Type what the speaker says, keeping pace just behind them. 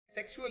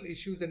Sexual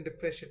issues and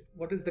depression.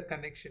 What is the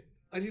connection?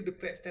 Are you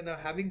depressed and are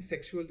having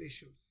sexual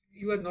issues?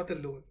 You are not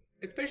alone.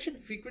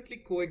 Depression frequently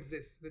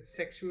coexists with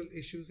sexual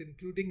issues,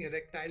 including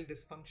erectile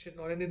dysfunction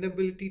or an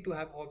inability to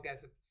have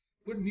orgasms.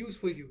 Good news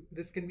for you,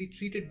 this can be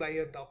treated by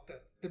your doctor.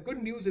 The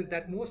good news is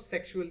that most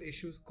sexual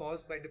issues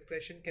caused by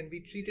depression can be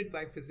treated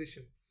by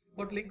physicians.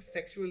 What links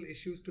sexual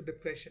issues to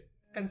depression?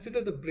 Consider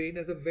the brain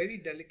as a very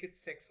delicate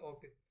sex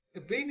organ.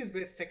 The brain is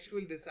where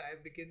sexual desire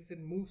begins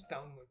and moves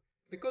downward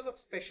because of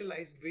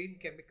specialized brain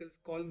chemicals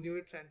called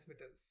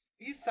neurotransmitters.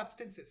 These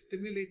substances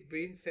stimulate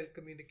brain cell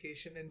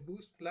communication and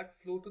boost blood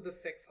flow to the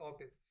sex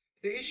organs.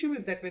 The issue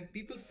is that when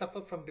people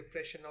suffer from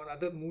depression or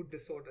other mood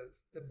disorders,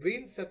 the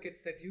brain circuits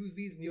that use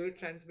these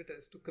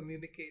neurotransmitters to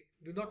communicate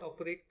do not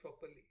operate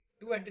properly.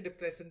 Do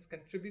antidepressants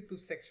contribute to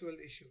sexual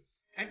issues?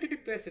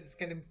 Antidepressants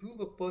can improve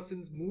a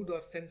person's mood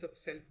or sense of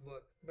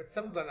self-worth, but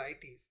some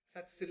varieties,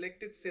 such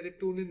selective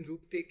serotonin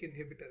reuptake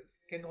inhibitors,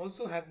 can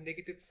also have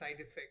negative side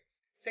effects.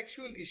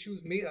 Sexual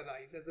issues may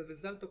arise as a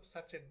result of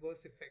such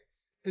adverse effects.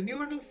 The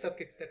neuronal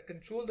circuits that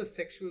control the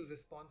sexual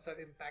response are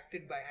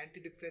impacted by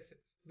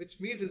antidepressants, which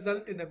may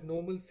result in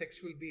abnormal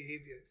sexual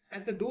behavior.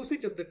 As the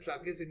dosage of the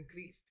drug is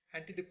increased,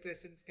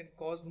 antidepressants can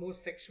cause more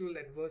sexual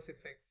adverse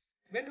effects.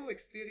 Men who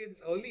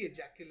experience early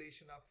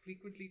ejaculation are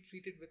frequently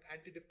treated with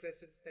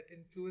antidepressants that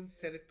influence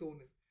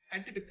serotonin.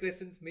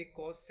 Antidepressants may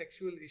cause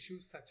sexual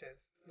issues such as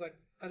 1.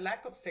 A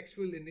lack of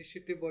sexual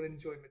initiative or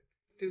enjoyment.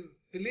 2.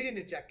 Delay in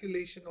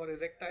ejaculation or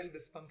erectile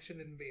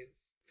dysfunction in males.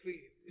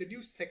 3.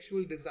 Reduced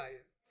sexual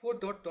desire. 4.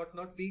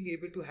 Not being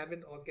able to have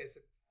an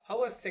orgasm.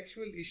 How are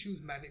sexual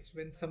issues managed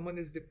when someone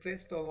is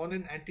depressed or on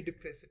an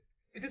antidepressant?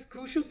 It is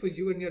crucial for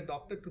you and your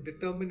doctor to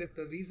determine if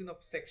the reason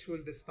of sexual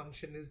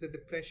dysfunction is the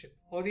depression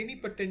or any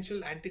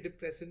potential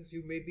antidepressants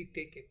you may be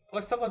taking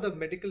or some other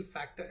medical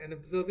factor and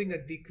observing a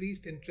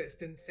decreased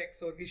interest in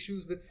sex or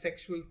issues with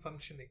sexual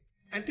functioning.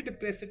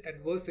 Antidepressant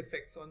adverse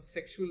effects on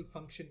sexual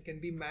function can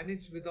be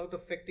managed without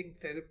affecting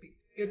therapy.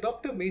 Your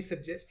doctor may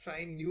suggest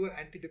trying newer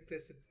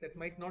antidepressants that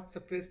might not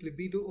suppress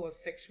libido or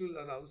sexual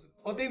arousal,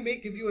 or they may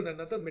give you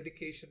another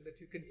medication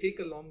that you can take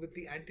along with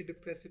the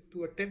antidepressant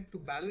to attempt to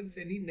balance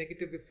any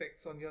negative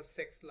effects on your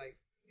sex life.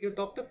 Your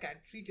doctor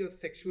can't treat your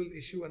sexual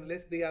issue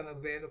unless they are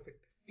aware of it.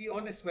 Be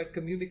honest while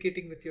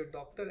communicating with your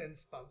doctor and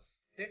spouse.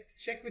 Then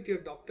check with your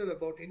doctor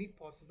about any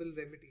possible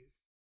remedies.